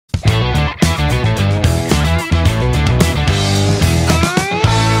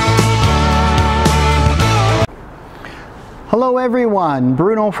everyone,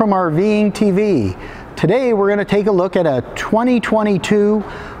 Bruno from RVing TV. Today we're going to take a look at a 2022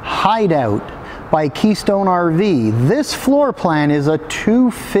 Hideout by Keystone RV. This floor plan is a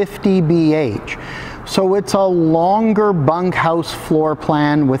 250 BH. So it's a longer bunkhouse floor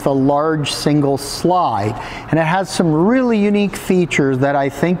plan with a large single slide. And it has some really unique features that I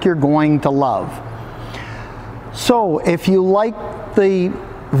think you're going to love. So if you like the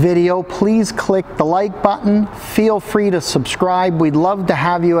video, please click the like button. Feel free to subscribe. We'd love to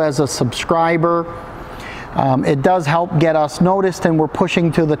have you as a subscriber. It does help get us noticed, and we're pushing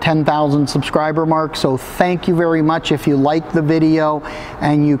to the 10,000 subscriber mark, so thank you very much if you like the video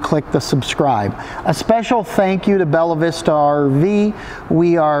and you click the subscribe. A special thank you to Bella Vista RV.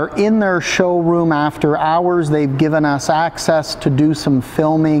 We are in their showroom after hours. They've given us access to do some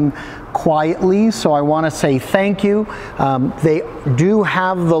filming quietly, so I want to say thank you. They do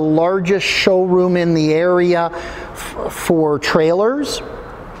have the largest showroom in the area for trailers,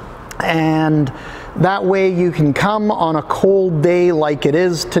 and that way you can come on a cold day like it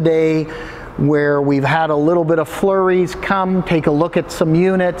is today, where we've had a little bit of flurries. Come take a look at some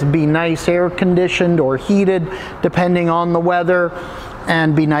units, be nice air conditioned or heated depending on the weather,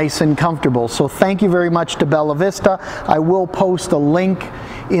 and be nice and comfortable. So thank you very much to Bella Vista. I will post a link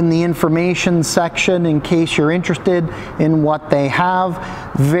in the information section in case you're interested in what they have.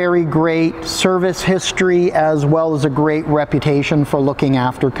 Very great service history as well as a great reputation for looking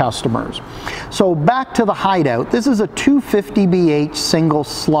after customers. So back to the Hideout. This is a 250 BH single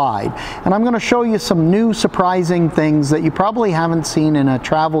slide, and I'm going to show you some new surprising things that you probably haven't seen in a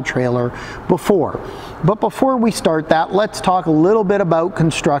travel trailer before. But before we start that, let's talk a little bit about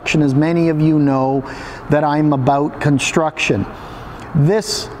construction. As many of you know that I'm about construction.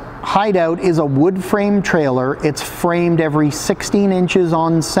 This Hideout is a wood frame trailer. It's framed every 16 inches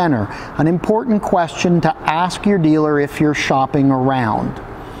on center. An important question to ask your dealer if you're shopping around.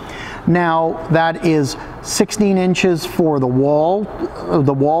 Now that is 16 inches for the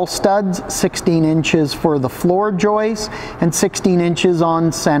wall studs, 16 inches for the floor joists, and 16 inches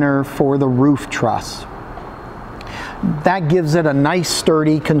on center for the roof truss. That gives it a nice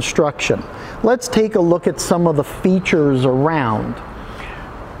sturdy construction. Let's take a look at some of the features around.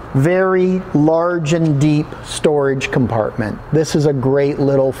 Very large and deep storage compartment. This is a great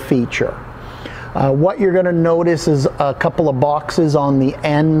little feature. What you're going to notice is a couple of boxes on the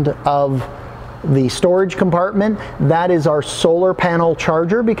end of the storage compartment. That is our solar panel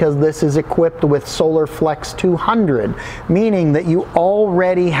charger, because this is equipped with Solar Flex 200, meaning that you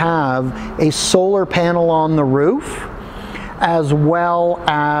already have a solar panel on the roof, as well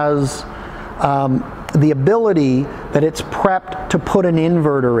as the ability that it's prepped to put an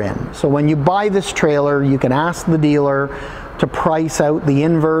inverter in. So when you buy this trailer, you can ask the dealer to price out the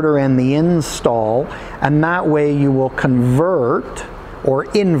inverter and the install, and that way you will convert, or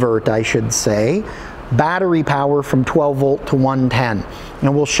invert I should say, battery power from 12 volt to 110.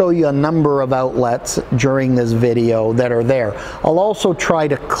 And we'll show you a number of outlets during this video that are there. I'll also try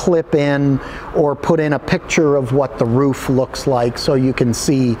to clip in or put in a picture of what the roof looks like so you can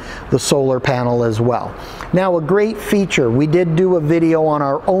see the solar panel as well. Now, a great feature, we did do a video on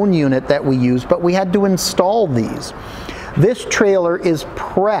our own unit that we use, but we had to install these. This trailer is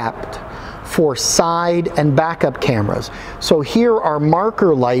prepped for side and backup cameras. So here our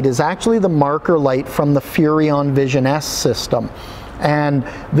marker light is actually the marker light from the Furrion Vision S system. And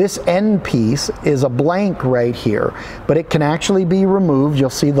this end piece is a blank right here, but it can actually be removed.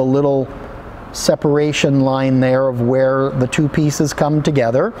 You'll see the little separation line there of where the two pieces come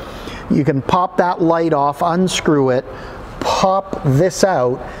together. You can pop that light off, unscrew it, pop this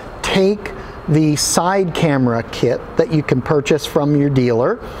out, take the side camera kit that you can purchase from your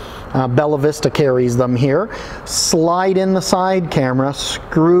dealer. Bella Vista carries them here. Slide in the side camera,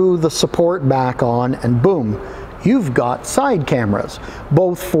 screw the support back on, and boom, you've got side cameras,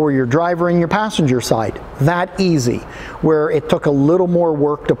 both for your driver and your passenger side. That easy, where it took a little more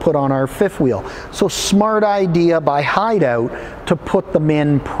work to put on our fifth wheel. So smart idea by Hideout to put them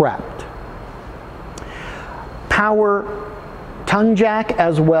in prepped. Power tongue jack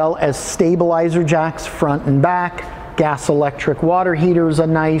as well as stabilizer jacks front and back. Gas electric water heater is a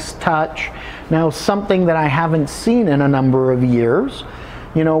nice touch. Now, something that I haven't seen in a number of years,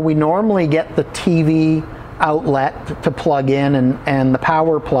 you know, we normally get the TV outlet to plug in and the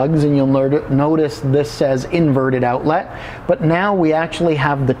power plugs, and you'll notice this says inverted outlet, but now we actually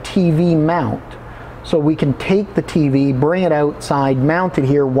have the TV mount. So we can take the TV, bring it outside, mount it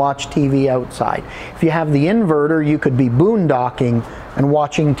here, watch TV outside. If you have the inverter, you could be boondocking and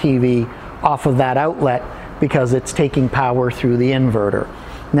watching TV off of that outlet because it's taking power through the inverter.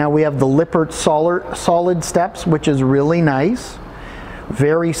 Now we have the Lippert solid steps, which is really nice.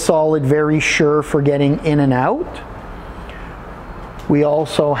 Very solid, very sure for getting in and out. We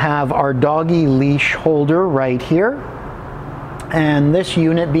also have our doggy leash holder right here. And this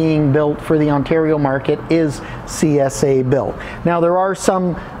unit being built for the Ontario market is CSA built. Now there are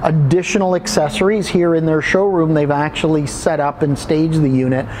some additional accessories here in their showroom. They've actually set up and staged the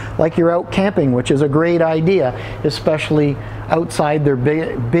unit like you're out camping, which is a great idea, especially outside their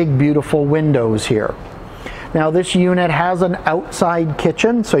big beautiful windows here. Now this unit has an outside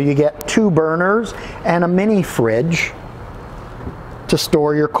kitchen, so you get 2 burners and a mini fridge to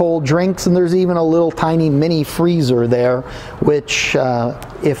store your cold drinks, and there's even a little tiny mini freezer there, which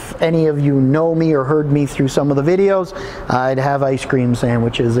if any of you know me or heard me through some of the videos, I'd have ice cream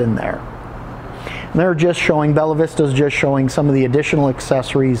sandwiches in there. And they're just showing, Bella Vista's just showing some of the additional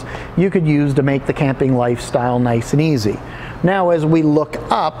accessories you could use to make the camping lifestyle nice and easy. Now as we look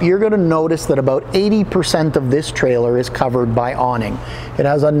up, you're going to notice that about 80% of this trailer is covered by awning. It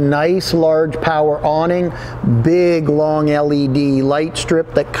has a nice large power awning, big long LED light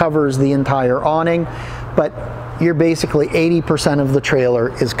strip that covers the entire awning, but you're basically 80% of the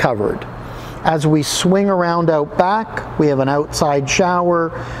trailer is covered. As we swing around out back, we have an outside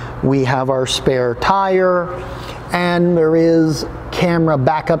shower, we have our spare tire, and there is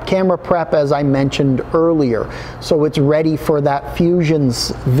backup camera prep, as I mentioned earlier. So it's ready for that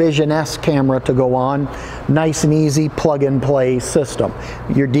Fusion's Vision S camera to go on. Nice and easy plug and play system.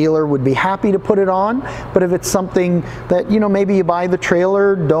 Your dealer would be happy to put it on, but if it's something that, you know, maybe you buy the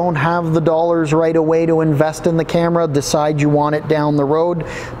trailer, don't have the dollars right away to invest in the camera, decide you want it down the road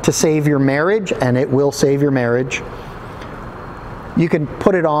to save your marriage, and it will save your marriage, you can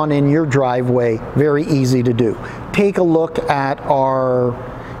put it on in your driveway. Very easy to do. Take a look at our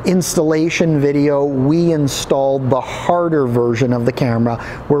installation video. We installed the harder version of the camera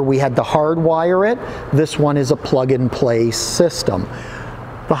where we had to hardwire it. This one is a plug and play system.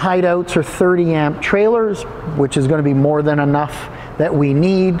 The Hideouts are 30 amp trailers, which is going to be more than enough that we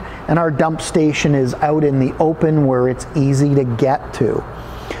need, and our dump station is out in the open where it's easy to get to.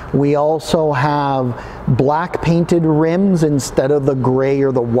 We also have black painted rims instead of the gray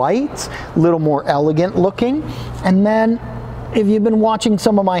or the whites, a little more elegant looking. And then if you've been watching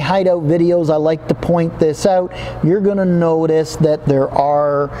some of my Hideout videos, I like to point this out. You're going to notice that there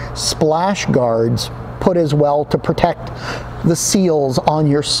are splash guards put as well to protect the seals on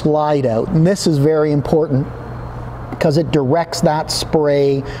your slide out. And this is very important because it directs that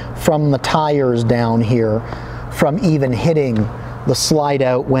spray from the tires down here from even hitting the slide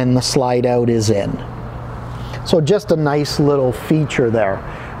out when the slide out is in. So just a nice little feature there.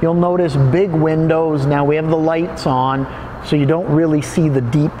 You'll notice big windows. Now we have the lights on, so you don't really see the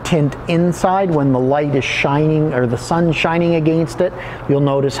deep tint inside when the light is shining or the sun shining against it. You'll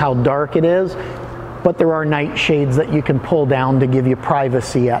notice how dark it is, but there are night shades that you can pull down to give you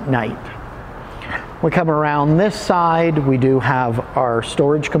privacy at night. We come around this side, we do have our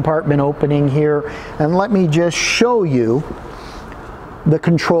storage compartment opening here, and let me just show you the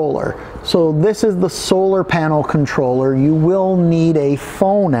controller. So this is the solar panel controller. You will need a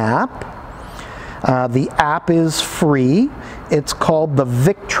phone app. The app is free. It's called the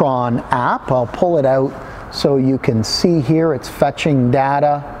Victron app. I'll pull it out so you can see here. It's fetching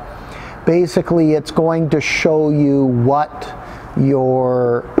data. Basically, it's going to show you what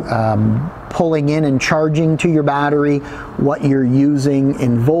you're pulling in and charging to your battery, what you're using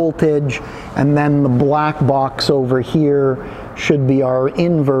in voltage, and then the black box over here should be our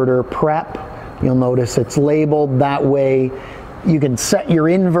inverter prep. You'll notice it's labeled that way. You can set your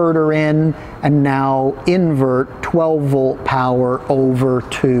inverter in and now invert 12 volt power over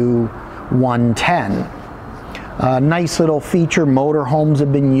to 110. Nice little feature. Motorhomes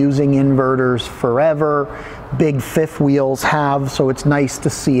have been using inverters forever. Big fifth wheels have, so it's nice to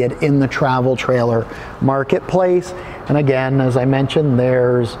see it in the travel trailer marketplace. And again, as I mentioned,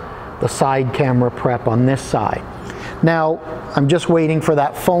 there's the side camera prep on this side. Now, I'm just waiting for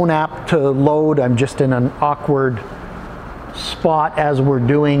that phone app to load. I'm just in an awkward spot as we're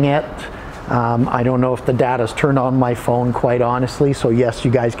doing it. I don't know if the data's turned on my phone, quite honestly, so yes,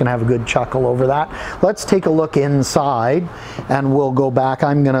 you guys can have a good chuckle over that. Let's take a look inside and we'll go back.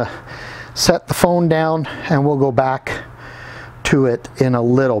 I'm gonna set the phone down and we'll go back to it in a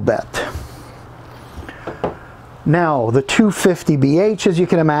little bit. Now, the 250BH, as you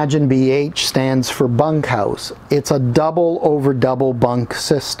can imagine, BH stands for bunkhouse. It's a double over double bunk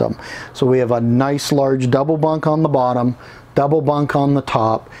system. So we have a nice large double bunk on the bottom, double bunk on the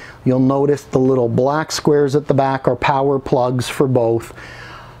top. You'll notice the little black squares at the back are power plugs for both.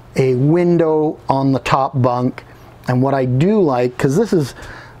 A window on the top bunk. And what I do like, because this is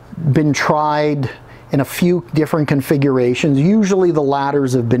been tried in a few different configurations. Usually the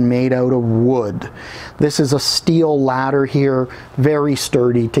ladders have been made out of wood. This is a steel ladder here, very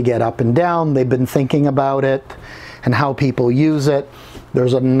sturdy to get up and down. They've been thinking about it and how people use it.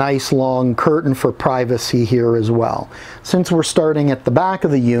 There's a nice long curtain for privacy here as well. Since we're starting at the back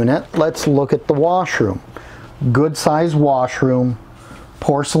of the unit, let's look at the washroom. Good sized washroom,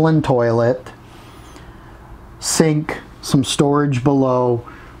 porcelain toilet, sink, some storage below.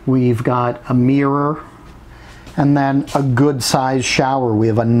 We've got a mirror and then a good sized shower. We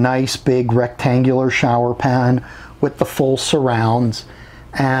have a nice big rectangular shower pan with the full surrounds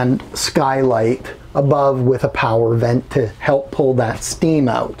and skylight above with a power vent to help pull that steam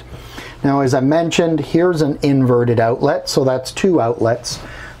out. Now, as I mentioned, here's an inverted outlet, so that's 2 outlets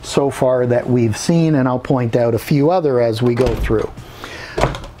so far that we've seen, and I'll point out a few other as we go through.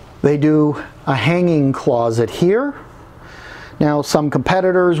 They do a hanging closet here. Now, some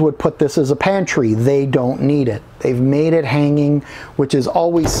competitors would put this as a pantry. They don't need it. They've made it hanging, which is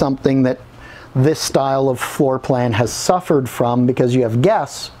always something that this style of floor plan has suffered from, because you have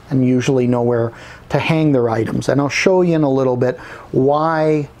guests and usually nowhere to hang their items. And I'll show you in a little bit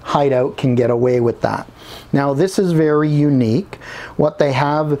why Hideout can get away with that. Now, this is very unique. What they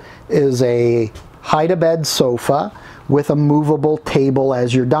have is a hide-a-bed sofa with a movable table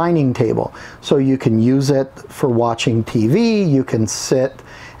as your dining table. So you can use it for watching TV, you can sit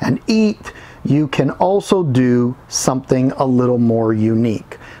and eat, you can also do something a little more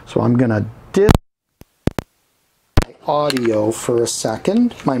unique. So I'm gonna dip my audio for a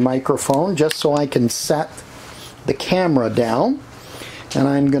second, my microphone, just so I can set the camera down. And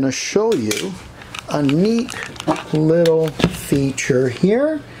I'm gonna show you a neat little feature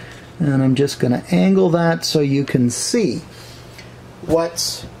here. And I'm just going to angle that so you can see.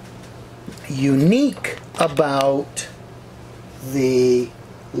 What's unique about the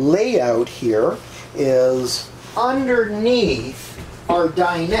layout here is underneath our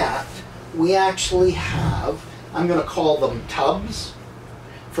dinette, we actually have, I'm going to call them tubs,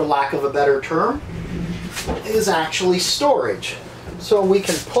 for lack of a better term, is actually storage. So we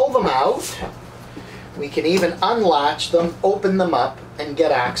can pull them out. We can even unlatch them, open them up, and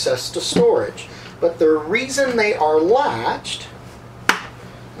get access to storage. But the reason they are latched,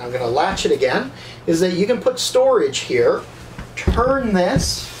 I'm going to latch it again, is that you can put storage here, turn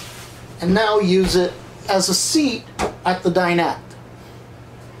this, and now use it as a seat at the dinette,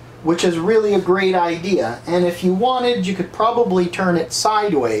 which is really a great idea. And if you wanted, you could probably turn it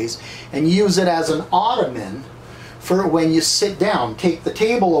sideways and use it as an ottoman for when you sit down. Take the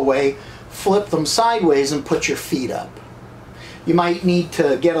table away, flip them sideways, and put your feet up. You might need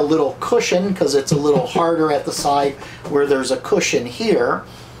to get a little cushion because it's a little harder at the side where there's a cushion here,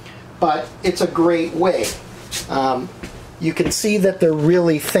 but it's a great way. You can see that they're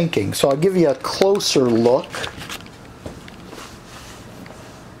really thinking. So I'll give you a closer look.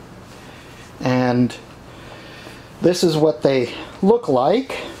 And this is what they look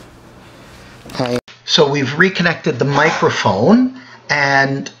like. So we've reconnected the microphone,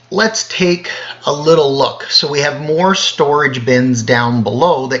 and let's take a little look. So we have more storage bins down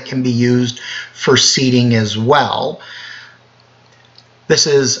below that can be used for seating as well. This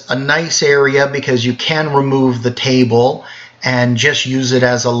is a nice area because you can remove the table and just use it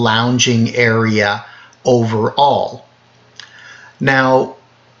as a lounging area overall. Now,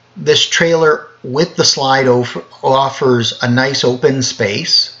 this trailer with the slide offers a nice open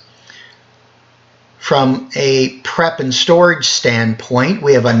space. From a prep and storage standpoint,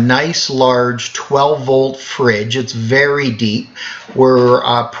 we have a nice large 12-volt fridge. It's very deep. We're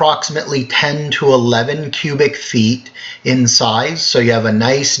approximately 10 to 11 cubic feet in size, so you have a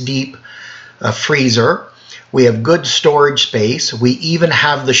nice deep freezer. We have good storage space. We even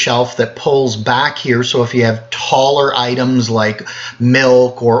have the shelf that pulls back here, so if you have taller items like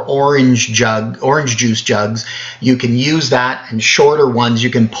milk or orange juice jugs, you can use that, and shorter ones you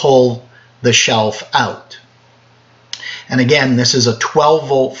can pull the shelf out. And again, this is a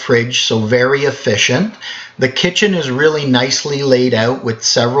 12-volt fridge, so very efficient. The kitchen is really nicely laid out with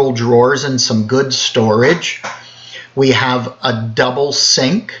several drawers and some good storage. We have a double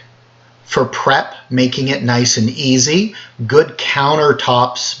sink for prep, making it nice and easy. Good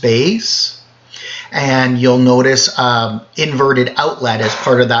countertop space. And you'll notice inverted outlet as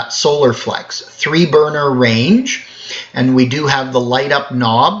part of that solar flex. 3-burner range, and we do have the light up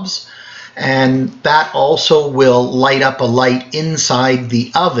knobs. And that also will light up a light inside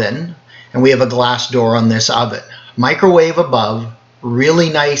the oven, and we have a glass door on this oven. Microwave above, really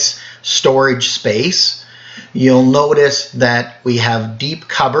nice storage space. You'll notice that we have deep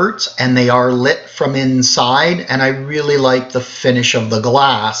cupboards and they are lit from inside, and I really like the finish of the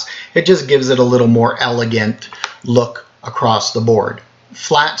glass. It just gives it a little more elegant look across the board.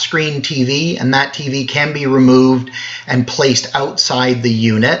 Flat screen TV, and that TV can be removed and placed outside the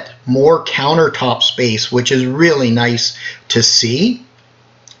unit. More countertop space, which is really nice to see.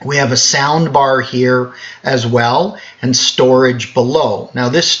 We have a sound bar here as well and storage below. Now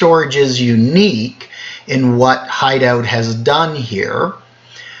this storage is unique in what Hideout has done here,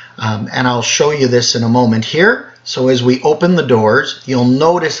 and I'll show you this in a moment here. So as we open the doors, you'll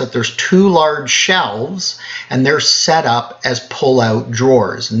notice that there's two large shelves and they're set up as pull-out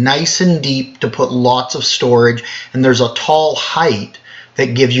drawers, nice and deep to put lots of storage, and there's a tall height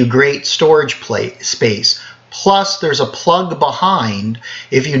that gives you great storage space. Plus there's a plug behind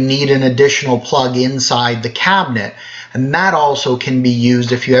if you need an additional plug inside the cabinet, and that also can be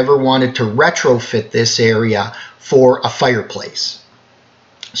used if you ever wanted to retrofit this area for a fireplace.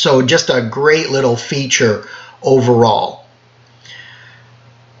 So just a great little feature overall.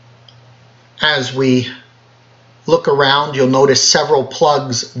 As we look around, you'll notice several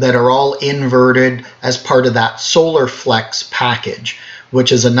plugs that are all inverted as part of that Solar Flex package,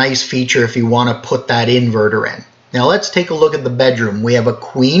 which is a nice feature if you want to put that inverter in. Now let's take a look at the bedroom. We have a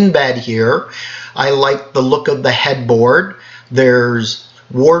queen bed here. I like the look of the headboard. There's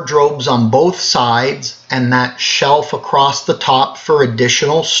wardrobes on both sides and that shelf across the top for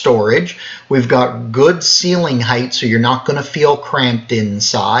additional storage. We've got good ceiling height, so you're not going to feel cramped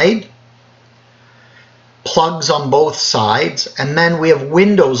inside. Plugs on both sides, and then we have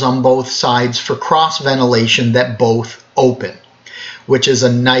windows on both sides for cross ventilation that both open, which is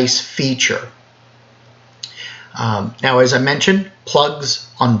a nice feature. Now, as I mentioned, plugs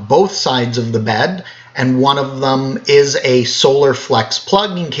on both sides of the bed, and one of them is a Solar Flex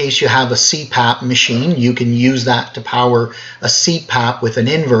plug. In case you have a CPAP machine, you can use that to power a CPAP with an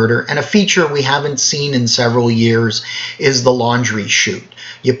inverter. And a feature we haven't seen in several years is the laundry chute.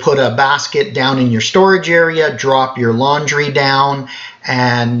 You put a basket down in your storage area, drop your laundry down,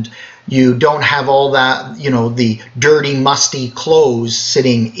 and you don't have all that, the dirty, musty clothes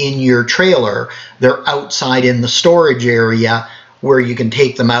sitting in your trailer. They're outside in the storage area where you can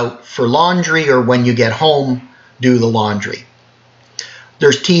take them out for laundry, or when you get home, do the laundry.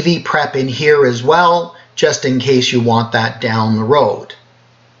 There's TV prep in here as well, just in case you want that down the road.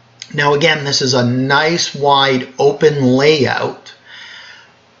 Now again, this is a nice wide open layout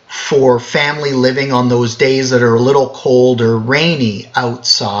for family living on those days that are a little cold or rainy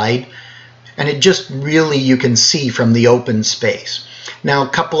outside, and it just really, you can see from the open space. Now, a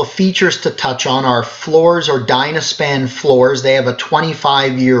couple of features to touch on. Our floors are Dynaspan floors. They have a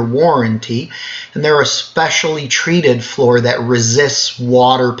 25-year warranty, and they're a specially treated floor that resists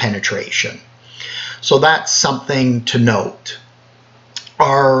water penetration. So that's something to note.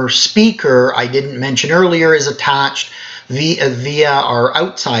 Our speaker, I didn't mention earlier, is attached via our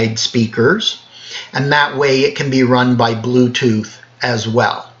outside speakers, and that way it can be run by Bluetooth as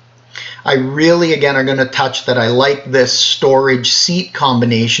well. I really, again, are going to touch that I like this storage seat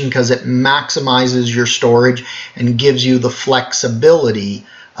combination because it maximizes your storage and gives you the flexibility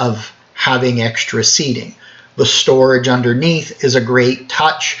of having extra seating. The storage underneath is a great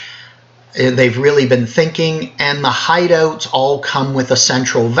touch. They've really been thinking, and the Hideouts all come with a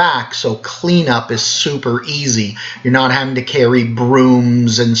central vac, so cleanup is super easy. You're not having to carry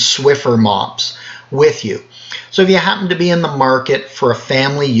brooms and Swiffer mops with you. So if you happen to be in the market for a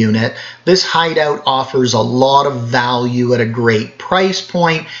family unit, this Hideout offers a lot of value at a great price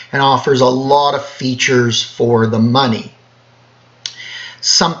point and offers a lot of features for the money.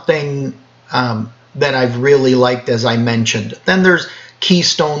 Something that I've really liked, as I mentioned. Then there's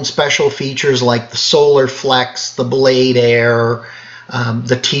Keystone special features like the Solar Flex, the Blade Air,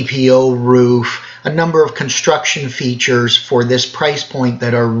 the TPO roof, a number of construction features for this price point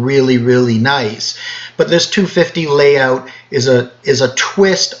that are really, really nice. But this 250 layout is a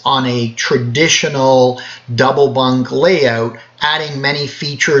twist on a traditional double bunk layout, adding many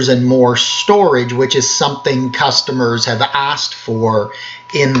features and more storage, which is something customers have asked for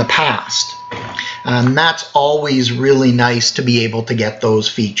in the past. And that's always really nice to be able to get those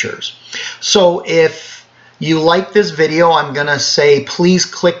features. So if you like this video, I'm going to say please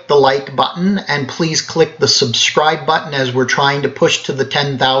click the like button and please click the subscribe button as we're trying to push to the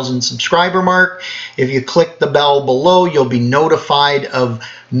 10,000 subscriber mark. If you click the bell below, you'll be notified of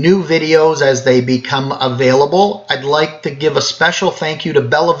new videos as they become available. I'd like to give a special thank you to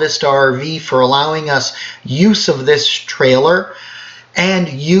Bella Vista RV for allowing us use of this trailer and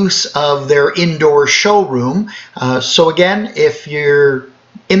use of their indoor showroom. So again, if you're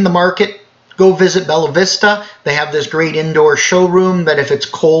in the market, go visit Bella Vista. They have this great indoor showroom that if it's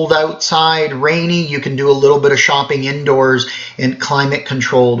cold outside, rainy, you can do a little bit of shopping indoors in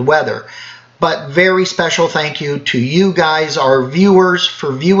climate-controlled weather. But very special thank you to you guys, our viewers,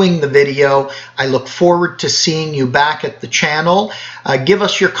 for viewing the video. I look forward to seeing you back at the channel. Give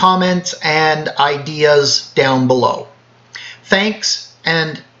us your comments and ideas down below. Thanks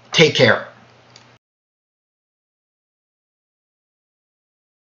and take care.